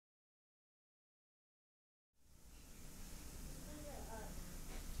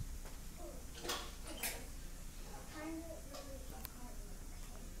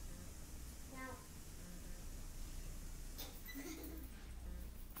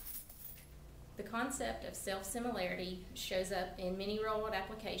The concept of self-similarity shows up in many real-world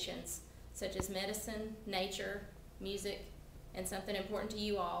applications, such as medicine, nature, music, and something important to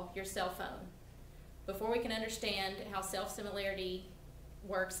you all, your cell phone. Before we can understand how self-similarity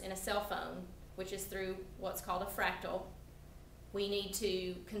works in a cell phone, which is through what's called a fractal, we need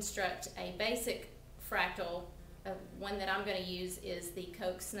to construct a basic fractal. One that I'm going to use is the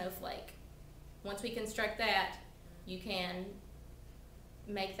Coke snowflake. Once we construct that, you can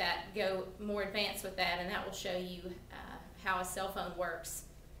make that go more advanced with that, and that will show you how a cell phone works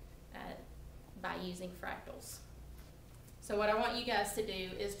by using fractals. So what I want you guys to do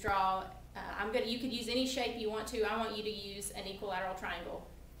is draw, you could use any shape you want to. I want you to use an equilateral triangle.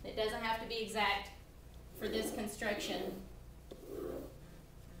 It doesn't have to be exact for this construction,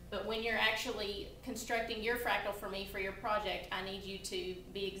 but when you're actually constructing your fractal for me for your project, I need you to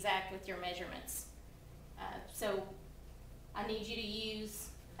be exact with your measurements. So I need you to use,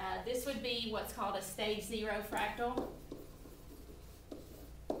 this would be what's called a stage 0 fractal.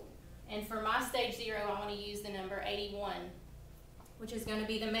 And for my stage 0, I want to use the number 81, which is going to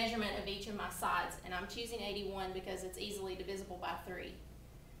be the measurement of each of my sides. And I'm choosing 81 because it's easily divisible by 3.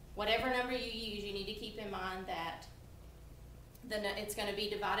 Whatever number you use, you need to keep in mind that it's going to be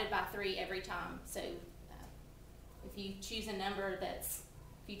divided by 3 every time. So if you choose a number if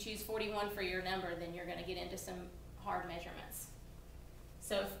you choose 41 for your number, then you're going to get into some hard measurements.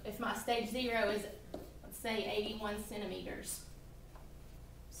 So if my stage 0 is, let's say, 81 centimeters,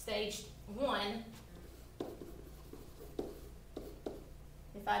 stage 1,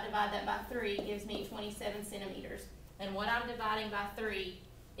 if I divide that by 3, gives me 27 centimeters. And what I'm dividing by 3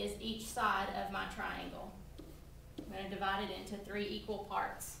 is each side of my triangle. I'm going to divide it into 3 equal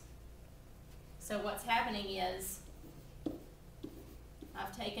parts. So what's happening is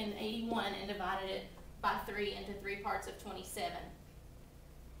I've taken 81 and divided it by 3 into 3 parts of 27.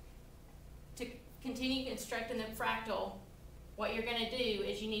 To continue constructing the fractal, what you're going to do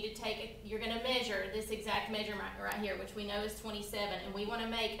is you need to you're going to measure this exact measurement right here, which we know is 27, and we want to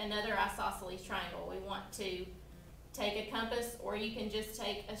make another isosceles triangle. We want to take a compass, or you can just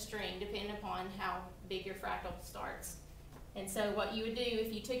take a string, depending upon how big your fractal starts. And so what you would do,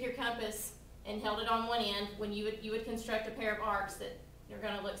 if you took your compass and held it on one end, when you would construct a pair of arcs that are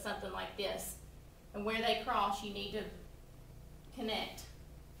going to look something like this. And where they cross, you need to connect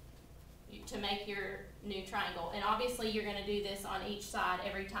to make your new triangle. And obviously you're going to do this on each side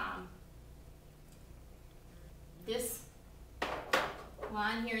every time. This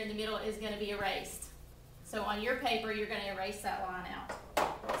line here in the middle is going to be erased. So on your paper, you're going to erase that line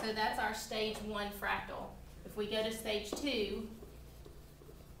out. So that's our stage 1 fractal. If we go to stage 2,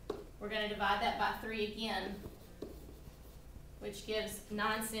 we're going to divide that by 3 again, which gives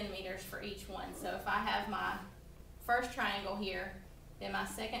 9 centimeters for each one. So if I have my first triangle here, then my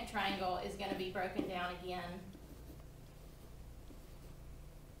second triangle is going to be broken down again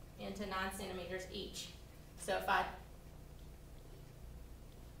into 9 centimeters each. So if I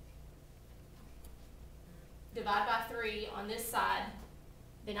divide by 3 on this side,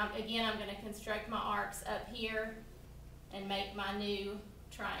 then I'm going to construct my arcs up here and make my new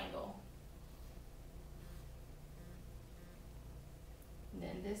triangle. And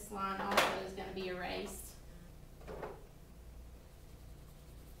then this line also is going to be erased.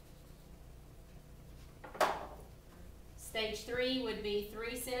 Stage 3 would be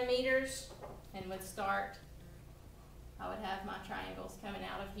 3 centimeters and would start, I would have my triangles coming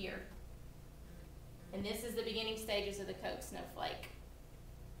out of here. And this is the beginning stages of the Coke snowflake.